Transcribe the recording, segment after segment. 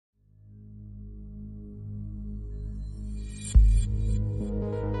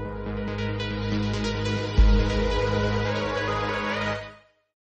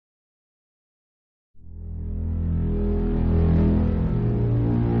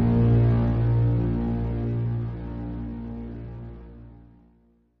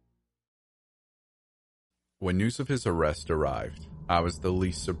When news of his arrest arrived, I was the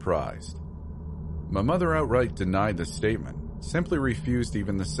least surprised. My mother outright denied the statement, simply refused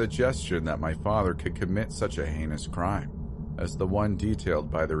even the suggestion that my father could commit such a heinous crime as the one detailed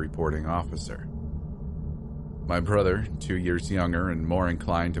by the reporting officer. My brother, 2 years younger and more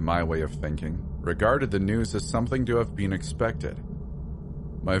inclined to my way of thinking, regarded the news as something to have been expected.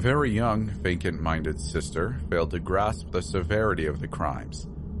 My very young, vacant-minded sister failed to grasp the severity of the crimes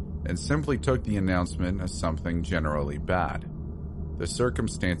and simply took the announcement as something generally bad, the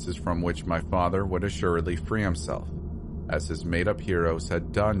circumstances from which my father would assuredly free himself, as his made-up heroes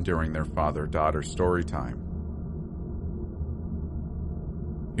had done during their father-daughter story time.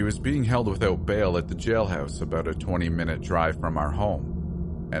 He was being held without bail at the jailhouse about a 20-minute drive from our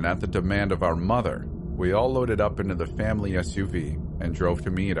home, and at the demand of our mother, we all loaded up into the family SUV and drove to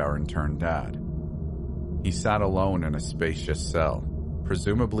meet our interned dad. He sat alone in a spacious cell,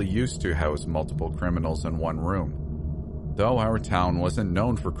 presumably used to house multiple criminals in one room, though our town wasn't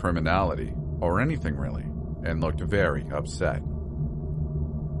known for criminality, or anything really, and looked very upset.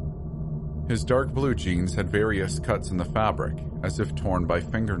 His dark blue jeans had various cuts in the fabric, as if torn by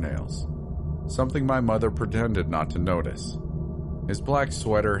fingernails, something my mother pretended not to notice. His black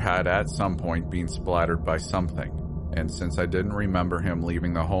sweater had at some point been splattered by something, and since I didn't remember him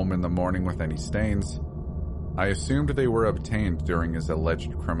leaving the home in the morning with any stains, I assumed they were obtained during his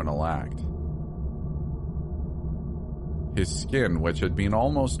alleged criminal act. His skin, which had been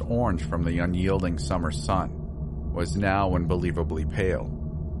almost orange from the unyielding summer sun, was now unbelievably pale,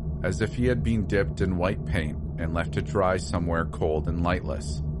 as if he had been dipped in white paint and left to dry somewhere cold and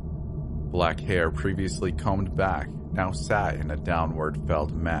lightless. Black hair previously combed back now sat in a downward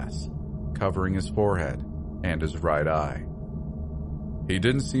felled mess, covering his forehead and his right eye. He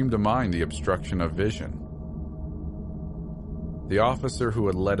didn't seem to mind the obstruction of vision. The officer who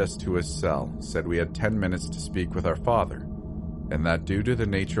had led us to his cell said we had 10 minutes to speak with our father, and that due to the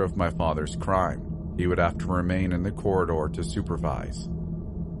nature of my father's crime, he would have to remain in the corridor to supervise.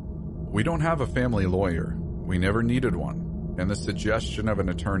 We don't have a family lawyer. We never needed one, and the suggestion of an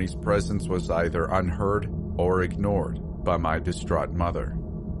attorney's presence was either unheard or ignored by my distraught mother.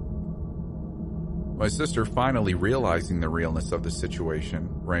 My sister, finally realizing the realness of the situation,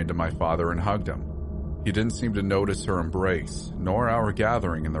 ran to my father and hugged him. He didn't seem to notice her embrace, nor our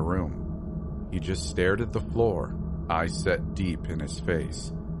gathering in the room. He just stared at the floor, eyes set deep in his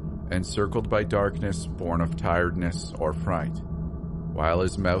face, encircled by darkness born of tiredness or fright, while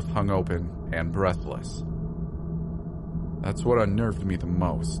his mouth hung open and breathless. That's what unnerved me the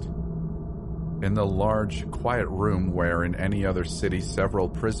most. In the large, quiet room where in any other city several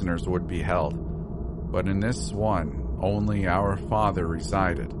prisoners would be held, but in this one, only our father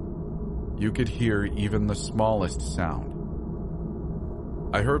resided. You could hear even the smallest sound.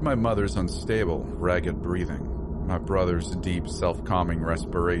 I heard my mother's unstable, ragged breathing, my brother's deep, self-calming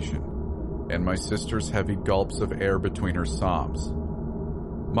respiration, and my sister's heavy gulps of air between her sobs.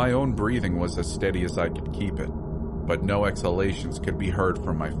 My own breathing was as steady as I could keep it, but no exhalations could be heard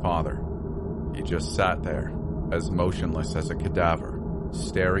from my father. He just sat there, as motionless as a cadaver,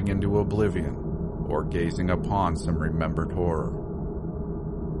 staring into oblivion or gazing upon some remembered horror.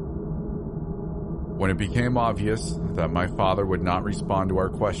 When it became obvious that my father would not respond to our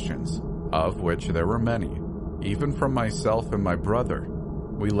questions, of which there were many, even from myself and my brother,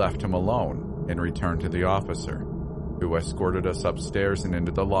 we left him alone and returned to the officer, who escorted us upstairs and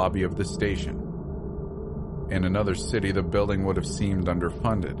into the lobby of the station. In another city, the building would have seemed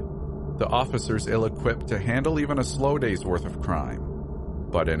underfunded, the officers ill-equipped to handle even a slow day's worth of crime.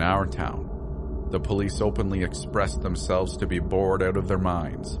 But in our town, the police openly expressed themselves to be bored out of their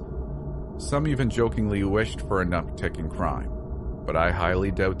minds. Some even jokingly wished for an uptick in crime, but I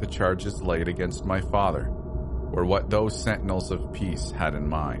highly doubt the charges laid against my father were what those sentinels of peace had in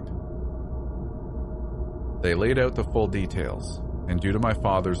mind. They laid out the full details, and due to my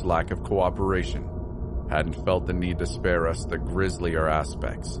father's lack of cooperation, hadn't felt the need to spare us the grislier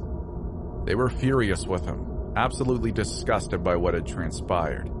aspects. They were furious with him, absolutely disgusted by what had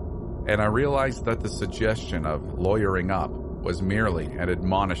transpired, and I realized that the suggestion of lawyering up was merely an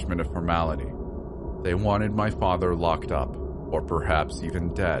admonishment of formality. They wanted my father locked up, or perhaps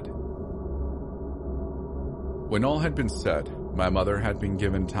even dead. When all had been said, my mother had been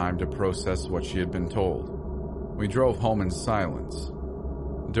given time to process what she had been told. We drove home in silence.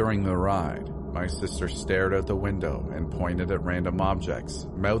 During the ride, my sister stared out the window and pointed at random objects,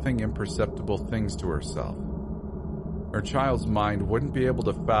 mouthing imperceptible things to herself. Her child's mind wouldn't be able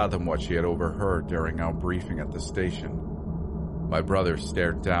to fathom what she had overheard during our briefing at the station. My brother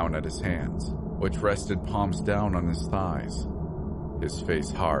stared down at his hands, which rested palms down on his thighs, his face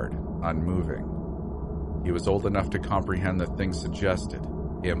hard, unmoving. He was old enough to comprehend the things suggested,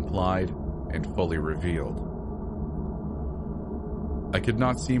 implied, and fully revealed. I could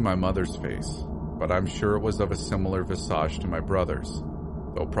not see my mother's face, but I'm sure it was of a similar visage to my brother's,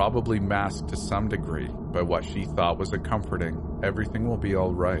 though probably masked to some degree by what she thought was a comforting, everything will be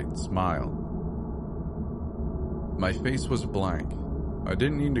all right smile. My face was blank. I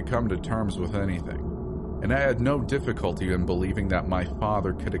didn't need to come to terms with anything, and I had no difficulty in believing that my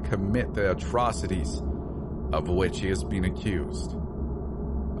father could commit the atrocities of which he has been accused.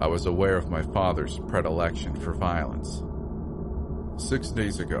 I was aware of my father's predilection for violence. 6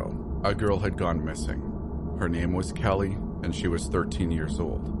 days ago, a girl had gone missing. Her name was Kelly, and she was 13 years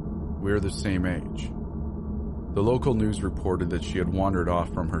old. We're the same age. The local news reported that she had wandered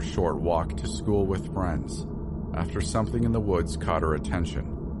off from her short walk to school with friends after something in the woods caught her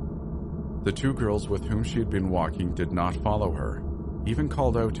attention. The 2 girls with whom she had been walking did not follow her, even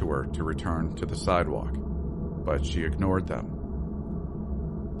called out to her to return to the sidewalk, but she ignored them.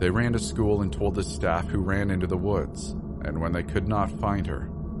 They ran to school and told the staff, who ran into the woods, and when they could not find her,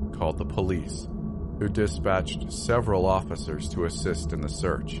 called the police, who dispatched several officers to assist in the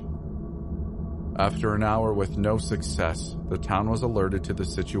search. After an hour with no success, the town was alerted to the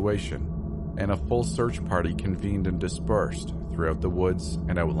situation, and a full search party convened and dispersed throughout the woods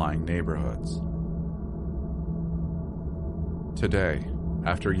and outlying neighborhoods. Today,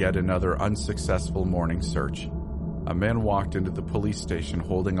 after yet another unsuccessful morning search, a man walked into the police station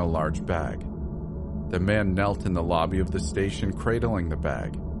holding a large bag. The man knelt in the lobby of the station, cradling the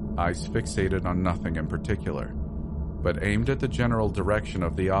bag, eyes fixated on nothing in particular, but aimed at the general direction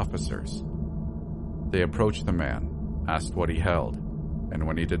of the officers. They approached the man, asked what he held, and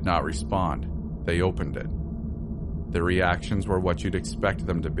when he did not respond, they opened it. The reactions were what you'd expect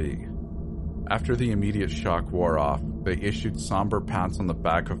them to be. After the immediate shock wore off, they issued somber pats on the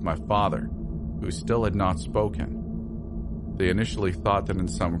back of my father, who still had not spoken. They initially thought that in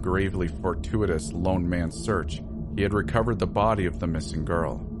some gravely fortuitous lone man search, he had recovered the body of the missing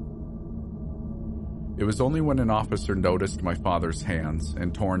girl. It was only when an officer noticed my father's hands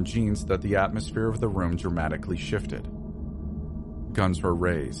and torn jeans that the atmosphere of the room dramatically shifted. Guns were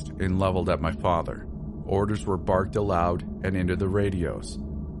raised and leveled at my father. Orders were barked aloud and into the radios,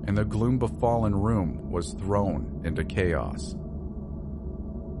 and the gloom-befallen room was thrown into chaos.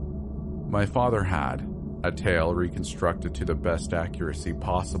 My father had, a tale reconstructed to the best accuracy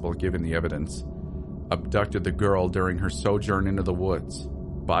possible given the evidence, abducted the girl during her sojourn into the woods,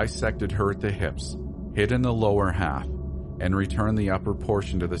 bisected her at the hips, hidden the lower half, and returned the upper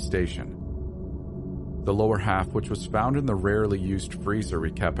portion to the station. The lower half, which was found in the rarely used freezer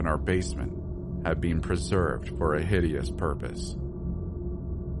we kept in our basement, had been preserved for a hideous purpose.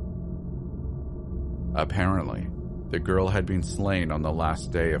 Apparently, the girl had been slain on the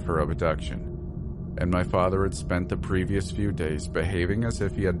last day of her abduction, and my father had spent the previous few days behaving as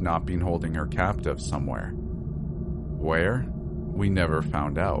if he had not been holding her captive somewhere. Where? We never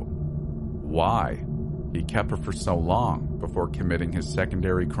found out. Why he kept her for so long before committing his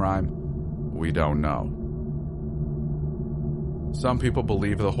secondary crime, we don't know. Some people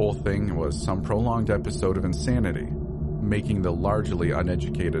believe the whole thing was some prolonged episode of insanity, making the largely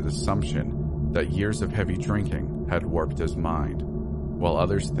uneducated assumption that years of heavy drinking had warped his mind, while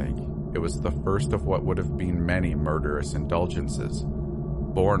others think it was the first of what would have been many murderous indulgences,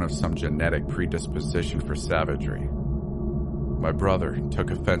 born of some genetic predisposition for savagery. My brother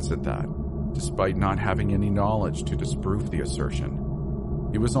took offense at that, despite not having any knowledge to disprove the assertion.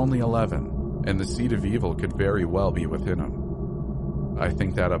 He was only 11, and the seed of evil could very well be within him. I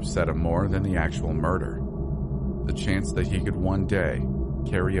think that upset him more than the actual murder. The chance that he could one day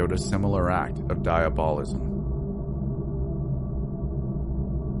carry out a similar act of diabolism.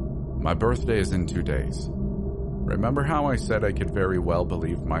 My birthday is in 2 days. Remember how I said I could very well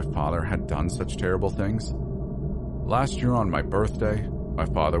believe my father had done such terrible things? Last year on my birthday, my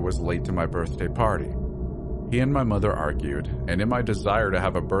father was late to my birthday party. He and my mother argued, and in my desire to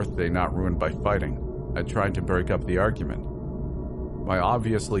have a birthday not ruined by fighting, I tried to break up the argument. My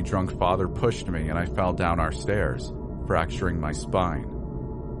obviously drunk father pushed me and I fell down our stairs, fracturing my spine.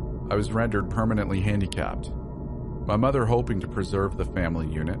 I was rendered permanently handicapped. My mother, hoping to preserve the family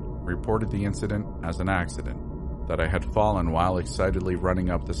unit, reported the incident as an accident, that I had fallen while excitedly running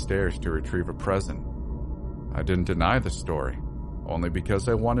up the stairs to retrieve a present. I didn't deny the story, only because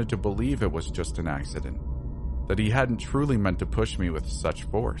I wanted to believe it was just an accident, that he hadn't truly meant to push me with such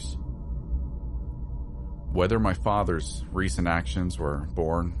force. Whether my father's recent actions were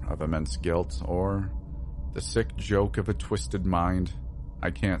born of immense guilt or the sick joke of a twisted mind, I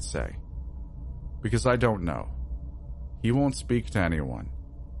can't say, because I don't know. He won't speak to anyone,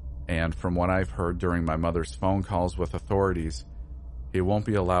 And from what I've heard during my mother's phone calls with authorities, he won't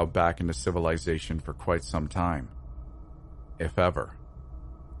be allowed back into civilization for quite some time. If ever.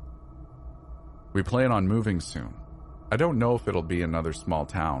 We plan on moving soon. I don't know if it'll be another small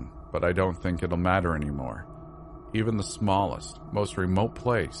town, but I don't think it'll matter anymore. Even the smallest, most remote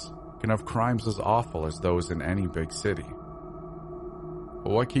place can have crimes as awful as those in any big city.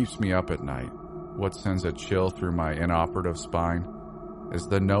 But what keeps me up at night, what sends a chill through my inoperative spine, is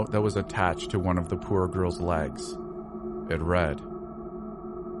the note that was attached to one of the poor girl's legs. It read,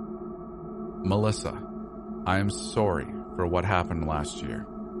 "Melissa, I am sorry for what happened last year.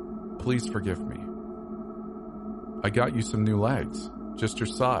 Please forgive me. I got you some new legs, just your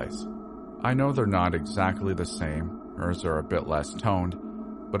size. I know they're not exactly the same, hers are a bit less toned,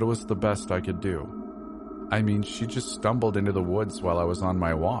 but it was the best I could do. I mean, she just stumbled into the woods while I was on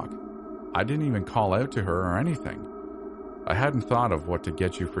my walk. I didn't even call out to her or anything. I hadn't thought of what to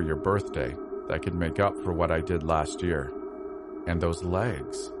get you for your birthday that could make up for what I did last year. And those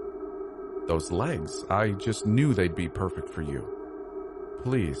legs, I just knew they'd be perfect for you.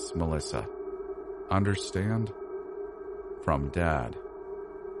 Please, Melissa, understand? From Dad."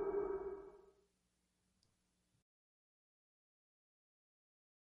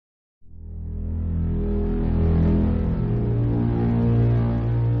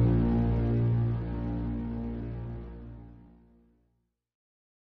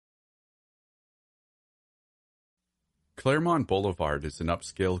 Claremont Boulevard is an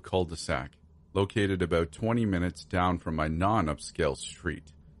upscale cul-de-sac, located about 20 minutes down from my non-upscale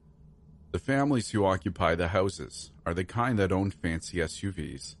street. The families who occupy the houses are the kind that own fancy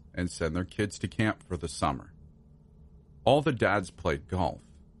SUVs and send their kids to camp for the summer. All the dads play golf,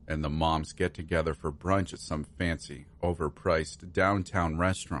 and the moms get together for brunch at some fancy, overpriced downtown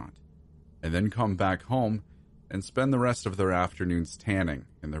restaurant, and then come back home and spend the rest of their afternoons tanning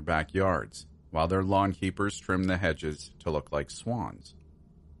in their backyards, while their lawn keepers trim the hedges to look like swans.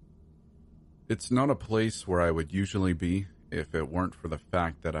 It's not a place where I would usually be if it weren't for the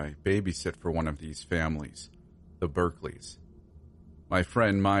fact that I babysit for one of these families, the Berkeleys. My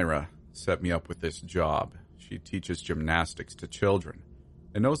friend Myra set me up with this job. She teaches gymnastics to children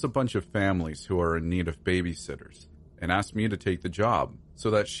and knows a bunch of families who are in need of babysitters, and asked me to take the job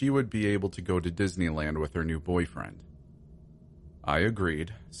so that she would be able to go to Disneyland with her new boyfriend. I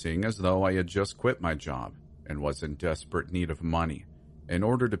agreed, seeing as though I had just quit my job and was in desperate need of money in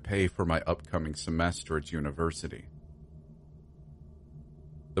order to pay for my upcoming semester at university.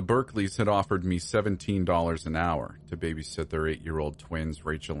 The Berkeleys had offered me $17 an hour to babysit their 8-year-old twins,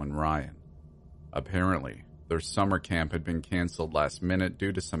 Rachel and Ryan. Apparently, their summer camp had been canceled last minute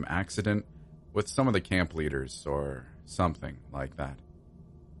due to some accident with some of the camp leaders or something like that.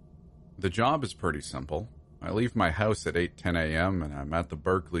 The job is pretty simple. I leave my house at 8:10 a.m. and I'm at the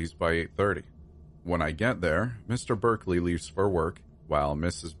Berkeleys by 8:30. When I get there, Mr. Berkeley leaves for work, while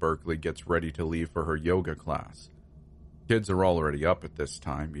Mrs. Berkeley gets ready to leave for her yoga class. Kids are already up at this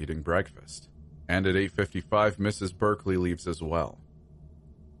time, eating breakfast. And at 8:55, Mrs. Berkeley leaves as well.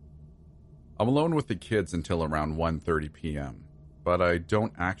 I'm alone with the kids until around 1:30 p.m., but I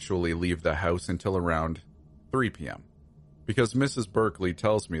don't actually leave the house until around 3 p.m., because Mrs. Berkeley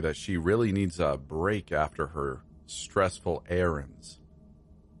tells me that she really needs a break after her stressful errands.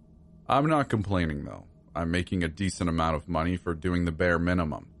 I'm not complaining, though. I'm making a decent amount of money for doing the bare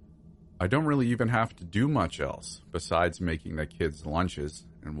minimum. I don't really even have to do much else, besides making the kids' lunches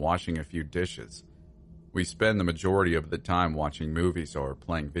and washing a few dishes. We spend the majority of the time watching movies or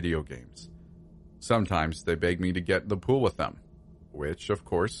playing video games. Sometimes they beg me to get in the pool with them, which, of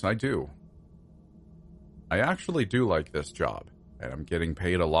course, I do. I actually do like this job, and I'm getting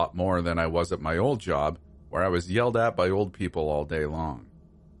paid a lot more than I was at my old job, where I was yelled at by old people all day long.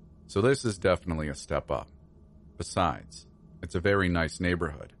 So this is definitely a step up. Besides, it's a very nice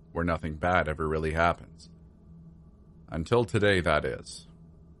neighborhood, where nothing bad ever really happens. Until today, that is.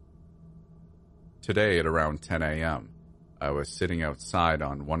 Today, at around 10 a.m., I was sitting outside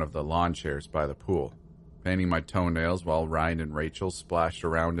on one of the lawn chairs by the pool, painting my toenails while Ryan and Rachel splashed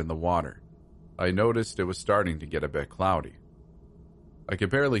around in the water. I noticed it was starting to get a bit cloudy. I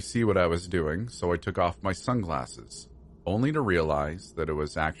could barely see what I was doing, so I took off my sunglasses, only to realize that it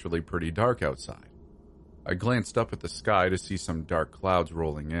was actually pretty dark outside. I glanced up at the sky to see some dark clouds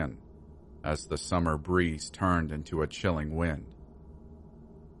rolling in, as the summer breeze turned into a chilling wind.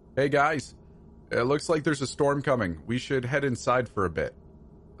 "Hey guys, it looks like there's a storm coming. We should head inside for a bit,"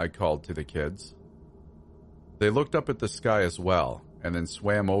 I called to the kids. They looked up at the sky as well, and then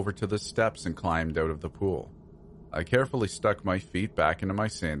swam over to the steps and climbed out of the pool. I carefully stuck my feet back into my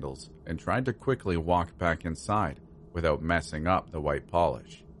sandals and tried to quickly walk back inside without messing up the white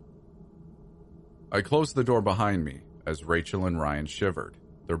polish. I closed the door behind me as Rachel and Ryan shivered,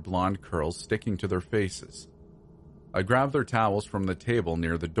 their blonde curls sticking to their faces. I grabbed their towels from the table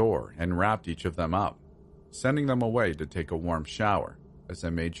near the door and wrapped each of them up, sending them away to take a warm shower as I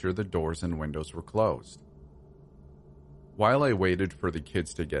made sure the doors and windows were closed. While I waited for the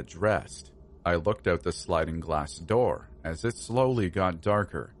kids to get dressed, I looked out the sliding glass door as it slowly got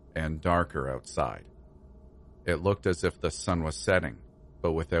darker and darker outside. It looked as if the sun was setting,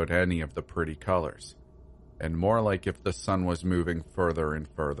 but without any of the pretty colors, and more like if the sun was moving further and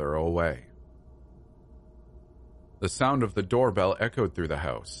further away. The sound of the doorbell echoed through the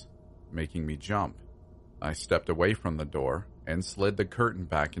house, making me jump. I stepped away from the door and slid the curtain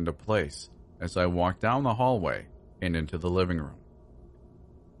back into place as I walked down the hallway and into the living room.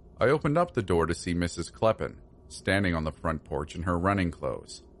 I opened up the door to see Mrs. Kleppen standing on the front porch in her running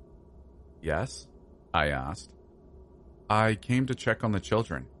clothes. "Yes?" I asked. "I came to check on the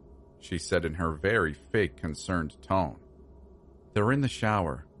children," she said in her very fake concerned tone. "They're in the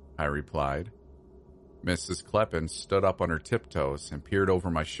shower," I replied. Mrs. Kleppen stood up on her tiptoes and peered over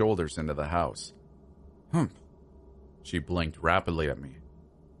my shoulders into the house. "Humph." She blinked rapidly at me,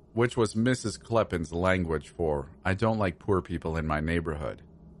 which was Mrs. Kleppen's language for, "I don't like poor people in my neighborhood."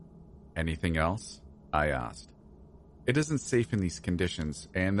 "Anything else?" I asked. "It isn't safe in these conditions,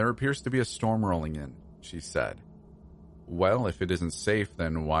 and there appears to be a storm rolling in," she said. "Well, if it isn't safe,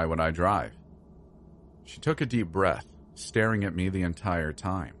 then why would I drive?" She took a deep breath, staring at me the entire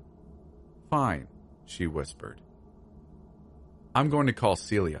time. "Fine," she whispered. "I'm going to call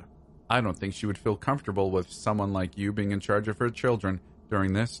Celia. I don't think she would feel comfortable with someone like you being in charge of her children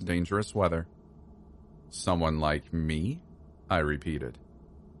during this dangerous weather." "Someone like me?" I repeated.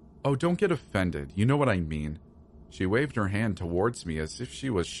 "Oh, don't get offended. You know what I mean." She waved her hand towards me as if she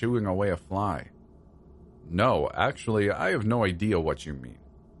was shooing away a fly. "No, actually, I have no idea what you mean,"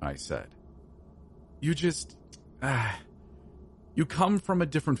 I said. You come from a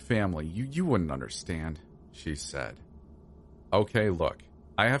different family. You wouldn't understand," she said. "Okay, look,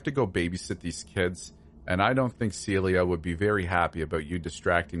 I have to go babysit these kids, and I don't think Celia would be very happy about you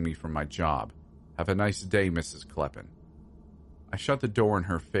distracting me from my job. Have a nice day, Mrs. Kleppen." I shut the door in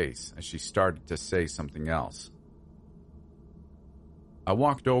her face as she started to say something else. I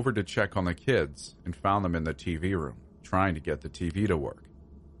walked over to check on the kids and found them in the TV room, trying to get the TV to work.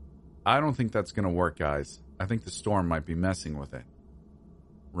 "I don't think that's going to work, guys. I think the storm might be messing with it."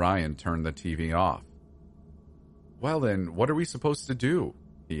 Ryan turned the TV off. "Well then, what are we supposed to do?"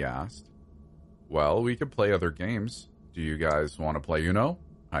 he asked. "Well, we could play other games. Do you guys want to play Uno?"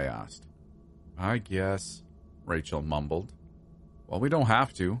 I asked. "I guess," Rachel mumbled. "Well, we don't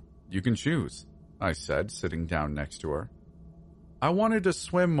have to. You can choose," I said, sitting down next to her. "I wanted to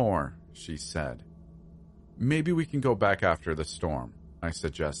swim more," she said. "Maybe we can go back after the storm," I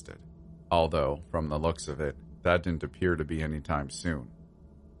suggested, although, from the looks of it, that didn't appear to be any time soon.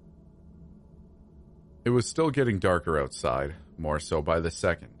 It was still getting darker outside, more so by the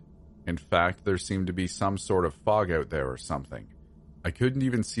second. In fact, there seemed to be some sort of fog out there or something. I couldn't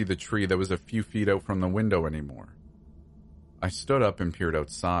even see the tree that was a few feet out from the window anymore. I stood up and peered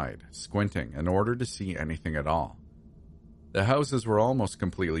outside, squinting in order to see anything at all. The houses were almost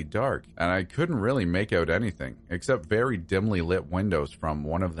completely dark, and I couldn't really make out anything except very dimly lit windows from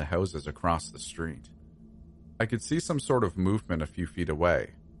one of the houses across the street. I could see some sort of movement a few feet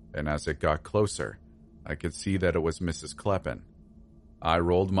away, and as it got closer, I could see that it was Mrs. Kleppen. I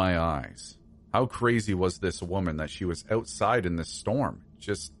rolled my eyes. How crazy was this woman that she was outside in this storm,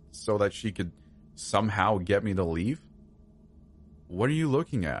 just so that she could somehow get me to leave? "What are you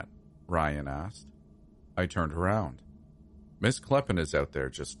looking at?" Ryan asked. I turned around. "Miss Kleppen is out there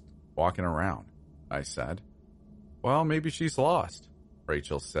just walking around," I said. "Well, maybe she's lost,"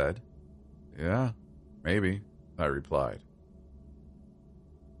 Rachel said. "Yeah, maybe," I replied.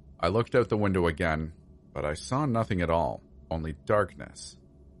 I looked out the window again, but I saw nothing at all, only darkness.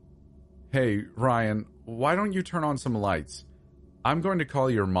 "Hey, Ryan, why don't you turn on some lights? I'm going to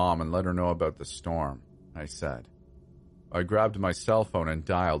call your mom and let her know about the storm," I said. I grabbed my cell phone and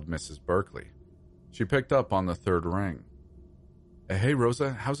dialed Mrs. Berkeley. She picked up on the third ring. "Hey,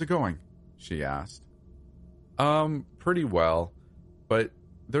 Rosa, how's it going?" she asked. Pretty well, but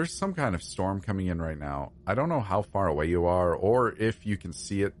there's some kind of storm coming in right now. I don't know how far away you are or if you can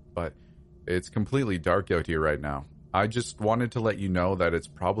see it, but it's completely dark out here right now. I just wanted to let you know that it's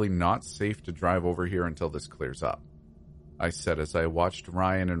probably not safe to drive over here until this clears up," I said as I watched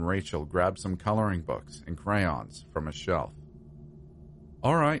Ryan and Rachel grab some coloring books and crayons from a shelf.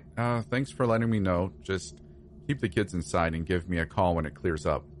 "All right, thanks for letting me know. Just keep the kids inside and give me a call when it clears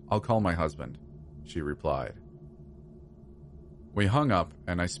up. I'll call my husband," she replied. We hung up,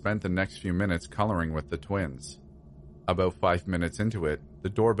 and I spent the next few minutes coloring with the twins. About 5 minutes into it, the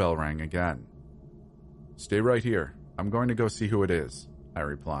doorbell rang again. "Stay right here. I'm going to go see who it is," I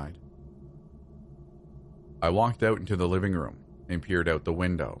replied. I walked out into the living room and peered out the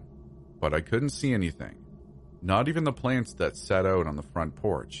window, but I couldn't see anything, not even the plants that sat out on the front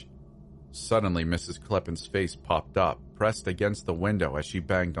porch. Suddenly, Mrs. Kleppin's face popped up, pressed against the window as she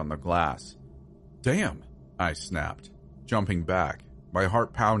banged on the glass. "Damn!" I snapped, jumping back, my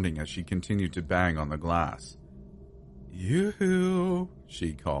heart pounding as she continued to bang on the glass. "Yoo-hoo!"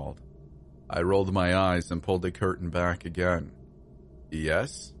 she called. I rolled my eyes and pulled the curtain back again.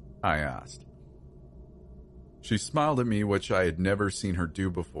 "Yes?" I asked. She smiled at me, which I had never seen her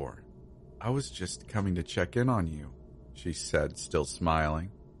do before. "I was just coming to check in on you," she said, still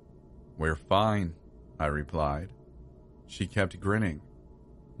smiling. "We're fine," I replied. She kept grinning.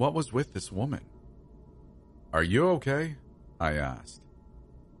 What was with this woman? "Are you okay?" I asked.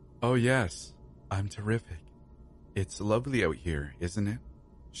 "Oh yes, I'm terrific. It's lovely out here, isn't it?"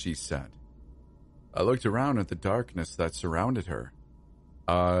 she said. I looked around at the darkness that surrounded her.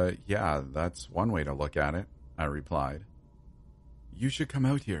 Yeah, that's one way to look at it," I replied. "You should come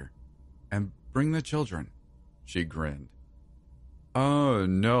out here and bring the children," she grinned.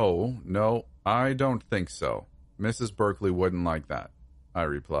 No, I don't think so. Mrs. Berkeley wouldn't like that," I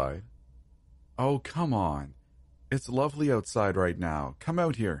replied. "Oh, come on. It's lovely outside right now. Come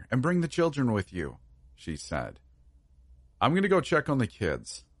out here and bring the children with you," she said. "I'm going to go check on the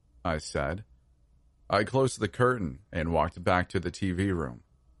kids," I said. I closed the curtain and walked back to the TV room,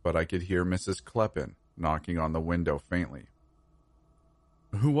 but I could hear Mrs. Kleppin knocking on the window faintly.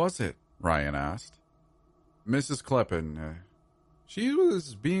 "Who was it?" Ryan asked. "Mrs. Kleppin. She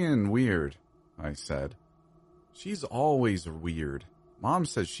was being weird," I said. "She's always weird. Mom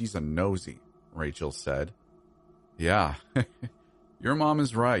says she's a nosy," Rachel said. "Yeah, your mom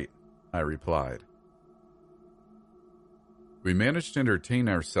is right," I replied. We managed to entertain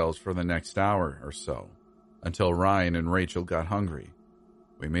ourselves for the next hour or so, until Ryan and Rachel got hungry.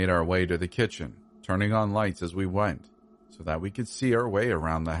 We made our way to the kitchen, turning on lights as we went, so that we could see our way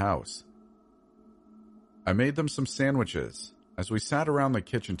around the house. I made them some sandwiches, as we sat around the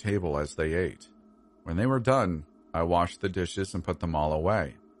kitchen table as they ate. When they were done, I washed the dishes and put them all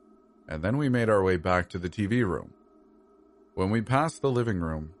away, and then we made our way back to the TV room. When we passed the living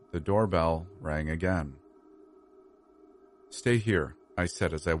room, the doorbell rang again. "Stay here," I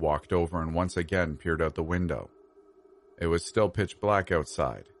said as I walked over and once again peered out the window. It was still pitch black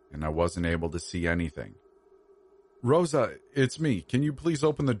outside, and I wasn't able to see anything. "Rosa, it's me. Can you please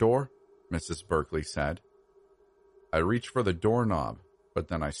open the door?" Mrs. Berkeley said. I reached for the doorknob, but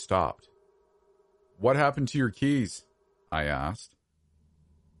then I stopped. "What happened to your keys?" I asked.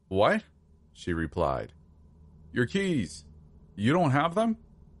 "What?" she replied. "Your keys. You don't have them?"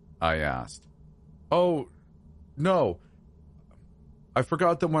 I asked. "Oh, no. I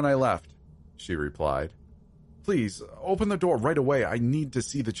forgot them when I left," she replied. "Please, open the door right away. I need to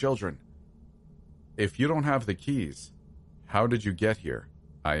see the children." "If you don't have the keys, how did you get here?"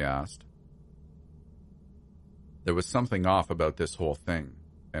 I asked. There was something off about this whole thing,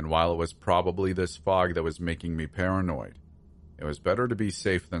 and while it was probably this fog that was making me paranoid, it was better to be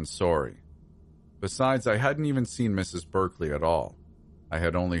safe than sorry. Besides, I hadn't even seen Mrs. Berkeley at all. I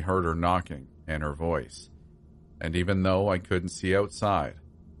had only heard her knocking and her voice. And even though I couldn't see outside,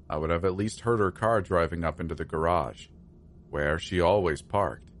 I would have at least heard her car driving up into the garage, where she always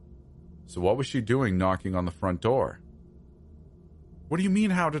parked. So what was she doing knocking on the front door? "What do you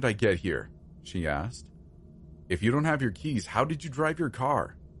mean, how did I get here?" she asked. "If you don't have your keys, how did you drive your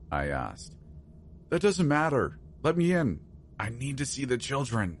car?" I asked. "That doesn't matter. Let me in. I need to see the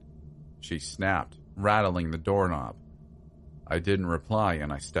children," she snapped, rattling the doorknob. I didn't reply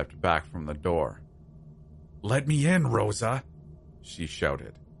and I stepped back from the door. "Let me in, Rosa," she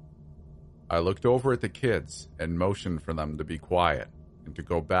shouted. I looked over at the kids and motioned for them to be quiet and to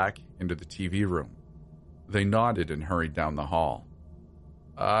go back into the TV room. They nodded and hurried down the hall.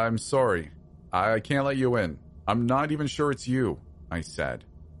 "I'm sorry. I can't let you in. I'm not even sure it's you," I said.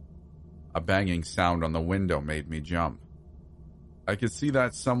 A banging sound on the window made me jump. I could see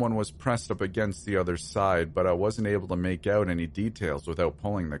that someone was pressed up against the other side, but I wasn't able to make out any details without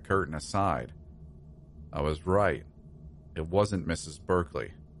pulling the curtain aside. I was right. It wasn't Mrs.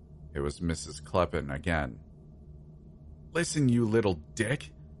 Berkeley. It was Mrs. Kleppin again. "Listen, you little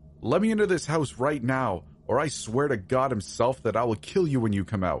dick. Let me into this house right now, or I swear to God himself that I will kill you when you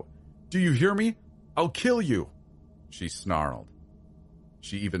come out. Do you hear me? I'll kill you," she snarled.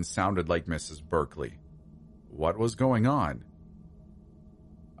 She even sounded like Mrs. Berkeley. What was going on?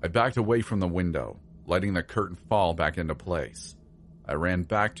 I backed away from the window, letting the curtain fall back into place. I ran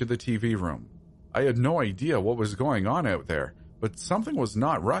back to the TV room. I had no idea what was going on out there, but something was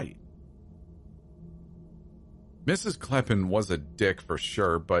not right. Mrs. Kleppen was a dick for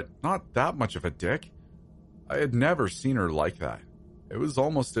sure, but not that much of a dick. I had never seen her like that. It was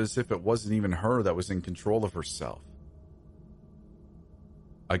almost as if it wasn't even her that was in control of herself.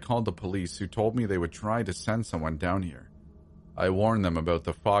 I called the police, who told me they would try to send someone down here. I warned them about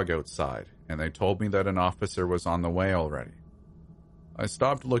the fog outside, and they told me that an officer was on the way already. I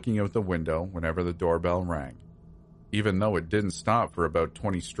stopped looking out the window whenever the doorbell rang, even though it didn't stop for about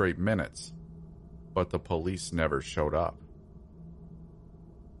 20 straight minutes, but the police never showed up.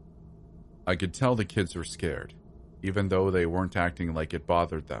 I could tell the kids were scared, even though they weren't acting like it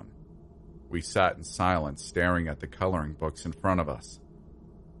bothered them. We sat in silence, staring at the coloring books in front of us.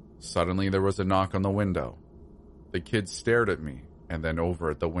 Suddenly there was a knock on the window. The kids stared at me, and then over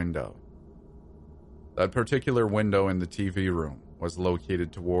at the window. That particular window in the TV room was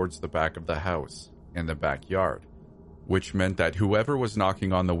located towards the back of the house, in the backyard, which meant that whoever was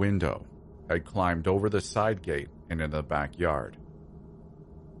knocking on the window had climbed over the side gate and into the backyard.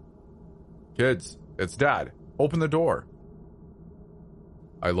 "Kids, it's Dad. Open the door."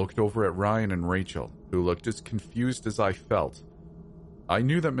 I looked over at Ryan and Rachel, who looked as confused as I felt. I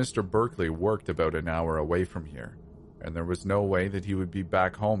knew that Mr. Berkeley worked about an hour away from here, and there was no way that he would be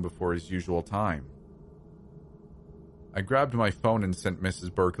back home before his usual time. I grabbed my phone and sent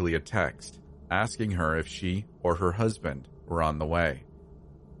Mrs. Berkeley a text, asking her if she or her husband were on the way.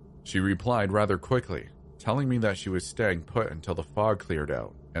 She replied rather quickly, telling me that she was staying put until the fog cleared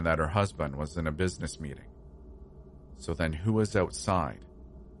out and that her husband was in a business meeting. So then who was outside?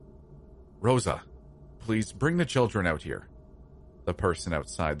 "Rosa, please bring the children out here," the person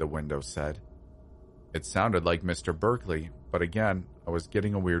outside the window said. It sounded like Mr. Berkeley, but again, I was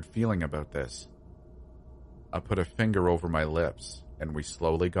getting a weird feeling about this. I put a finger over my lips, and we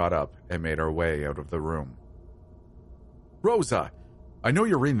slowly got up and made our way out of the room. "Rosa, I know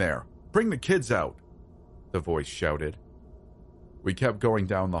you're in there. Bring the kids out," the voice shouted. We kept going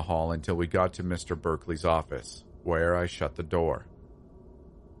down the hall until we got to Mr. Berkeley's office, where I shut the door.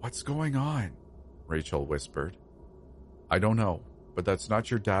 "What's going on?" Rachel whispered. "I don't know, but that's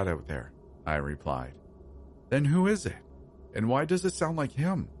not your dad out there," I replied. "Then who is it? And why does it sound like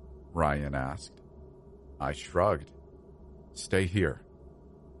him?" Ryan asked. I shrugged. "Stay here."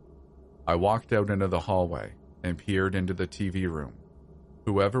 I walked out into the hallway and peered into the TV room.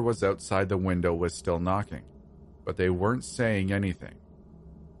 Whoever was outside the window was still knocking, but they weren't saying anything.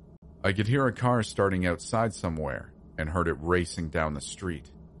 I could hear a car starting outside somewhere and heard it racing down the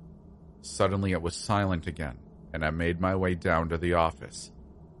street. Suddenly it was silent again, and I made my way down to the office.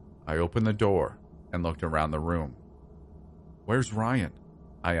 I opened the door and looked around the room. "Where's Ryan?"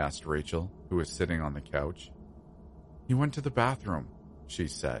 I asked Rachel, who was sitting on the couch. "He went to the bathroom," she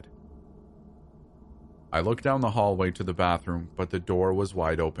said. I looked down the hallway to the bathroom, but the door was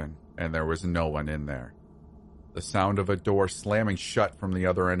wide open, and there was no one in there. The sound of a door slamming shut from the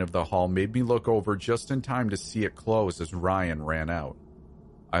other end of the hall made me look over just in time to see it close as Ryan ran out.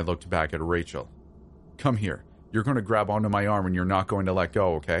 I looked back at Rachel. "Come here. You're going to grab onto my arm and you're not going to let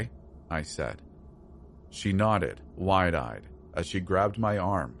go, okay?" I said. She nodded, wide-eyed, as she grabbed my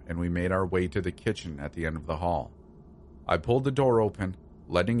arm and we made our way to the kitchen at the end of the hall. I pulled the door open,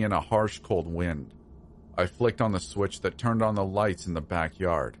 letting in a harsh cold wind. I flicked on the switch that turned on the lights in the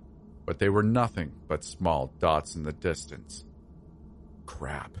backyard, but they were nothing but small dots in the distance.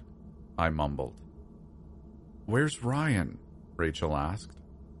 "Crap," I mumbled. "Where's Ryan?" Rachel asked.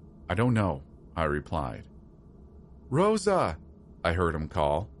 "I don't know," I replied. "Rosa," I heard him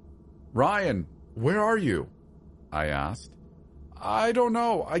call. "Ryan, where are you?" I asked. "I don't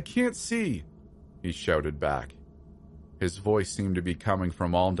know, I can't see," he shouted back. His voice seemed to be coming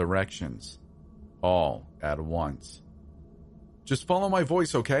from all directions, all at once. "Just follow my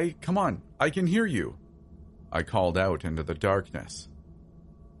voice, okay? Come on, I can hear you," I called out into the darkness.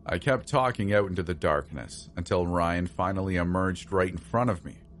 I kept talking out into the darkness until Ryan finally emerged right in front of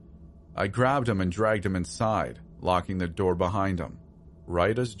me. I grabbed him and dragged him inside, locking the door behind him,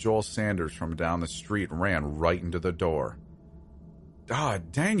 right as Joel Sanders from down the street ran right into the door. "Ah,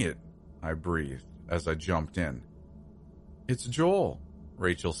 dang it," I breathed as I jumped in. "It's Joel,"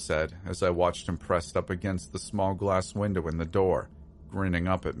 Rachel said as I watched him pressed up against the small glass window in the door, grinning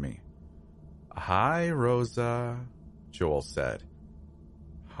up at me. "Hi, Rosa," Joel said.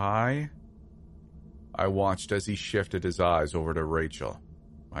 "Hi." I watched as he shifted his eyes over to Rachel.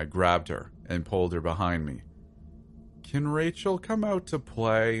 I grabbed her and pulled her behind me. "Can Rachel come out to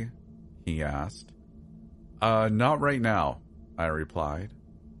play?" he asked. Not right now," I replied.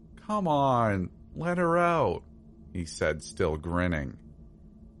 "Come on, let her out," he said, still grinning.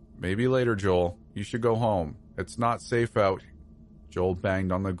 Maybe later, Joel. You should go home. It's not safe out. Joel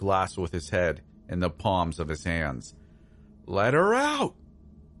banged on the glass with his head in the palms of his hands. Let her out!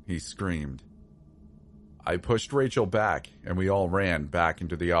 He screamed. I pushed Rachel back, and we all ran back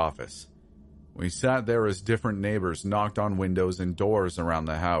into the office. We sat there as different neighbors knocked on windows and doors around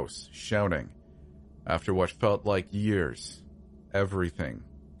the house, shouting. After what felt like years, everything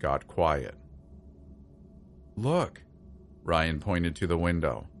got quiet. Look, Ryan pointed to the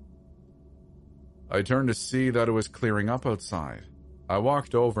window. I turned to see that it was clearing up outside. I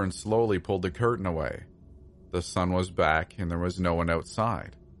walked over and slowly pulled the curtain away. The sun was back and there was no one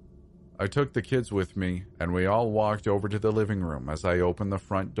outside. I took the kids with me and we all walked over to the living room as I opened the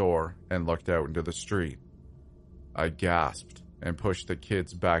front door and looked out into the street. I gasped and pushed the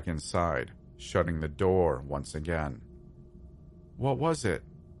kids back inside, shutting the door once again. What was it?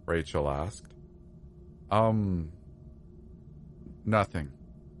 Rachel asked. Nothing,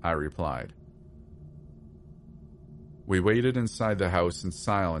 I replied. We waited inside the house in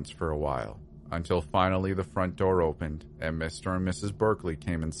silence for a while, until finally the front door opened and Mr. and Mrs. Berkeley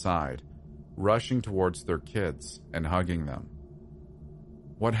came inside, rushing towards their kids and hugging them.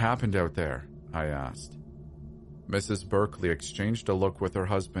 What happened out there? I asked. Mrs. Berkeley exchanged a look with her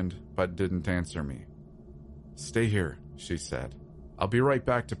husband, but didn't answer me. Stay here, she said. I'll be right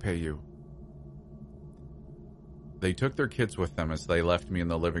back to pay you. They took their kids with them as they left me in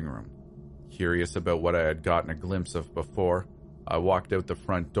the living room. Curious about what I had gotten a glimpse of before, I walked out the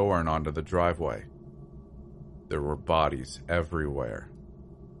front door and onto the driveway. There were bodies everywhere.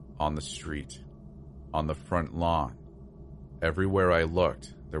 On the street, on the front lawn. Everywhere I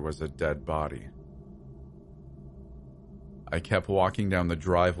looked, there was a dead body. I kept walking down the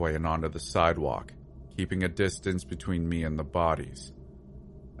driveway and onto the sidewalk, keeping a distance between me and the bodies.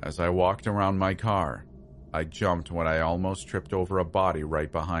 As I walked around my car, I jumped when I almost tripped over a body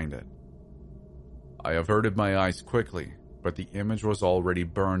right behind it. I averted my eyes quickly, but the image was already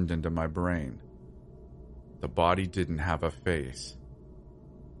burned into my brain. The body didn't have a face.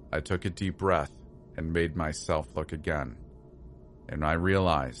 I took a deep breath and made myself look again, and I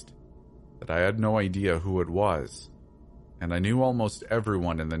realized that I had no idea who it was, and I knew almost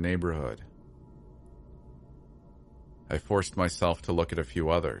everyone in the neighborhood. I forced myself to look at a few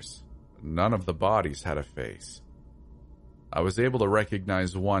others. None of the bodies had a face. I was able to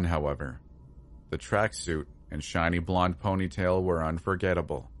recognize one, however. The tracksuit and shiny blonde ponytail were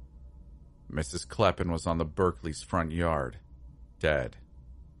unforgettable. Mrs. Kleppen was on the Berkeley's front yard, dead.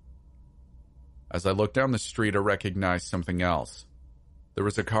 As I looked down the street, I recognized something else. There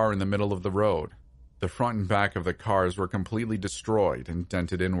was a car in the middle of the road. The front and back of the cars were completely destroyed and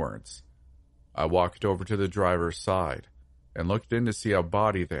dented inwards. I walked over to the driver's side and looked in to see a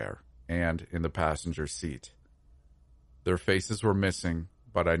body there and in the passenger seat. Their faces were missing,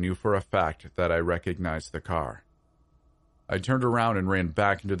 but I knew for a fact that I recognized the car. I turned around and ran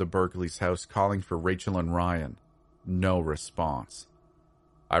back into the Berkeley's house calling for Rachel and Ryan. No response.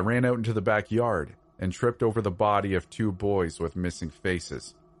 I ran out into the backyard and tripped over the body of two boys with missing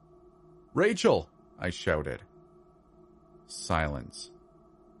faces. "Rachel!" I shouted. Silence.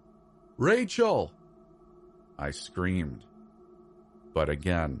 "Rachel!" I screamed. But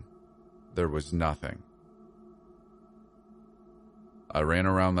again, there was nothing. I ran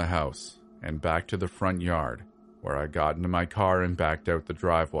around the house and back to the front yard, where I got into my car and backed out the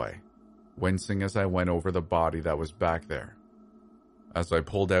driveway, wincing as I went over the body that was back there. As I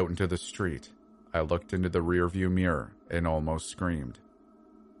pulled out into the street, I looked into the rearview mirror and almost screamed.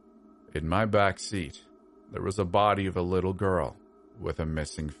 In my back seat, there was a body of a little girl with a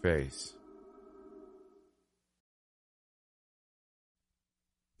missing face.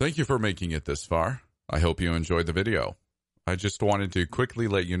 Thank you for making it this far. I hope you enjoyed the video. I just wanted to quickly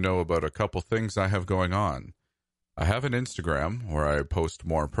let you know about a couple things I have going on. I have an Instagram where I post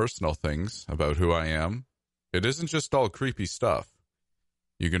more personal things about who I am. It isn't just all creepy stuff.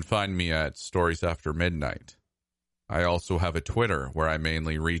 You can find me at Stories After Midnight. I also have a Twitter where I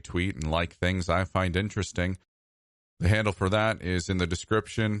mainly retweet and like things I find interesting. The handle for that is in the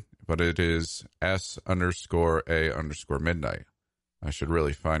description, but it is S_A_midnight. I should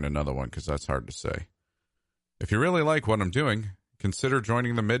really find another one because that's hard to say. If you really like what I'm doing, consider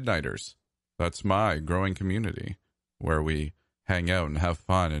joining the Midnighters. That's my growing community, where we hang out and have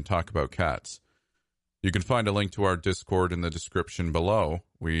fun and talk about cats. You can find a link to our Discord in the description below.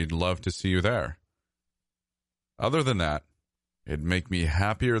 We'd love to see you there. Other than that, it'd make me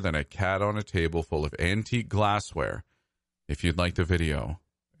happier than a cat on a table full of antique glassware if you'd like the video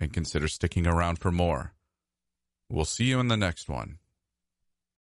and consider sticking around for more. We'll see you in the next one.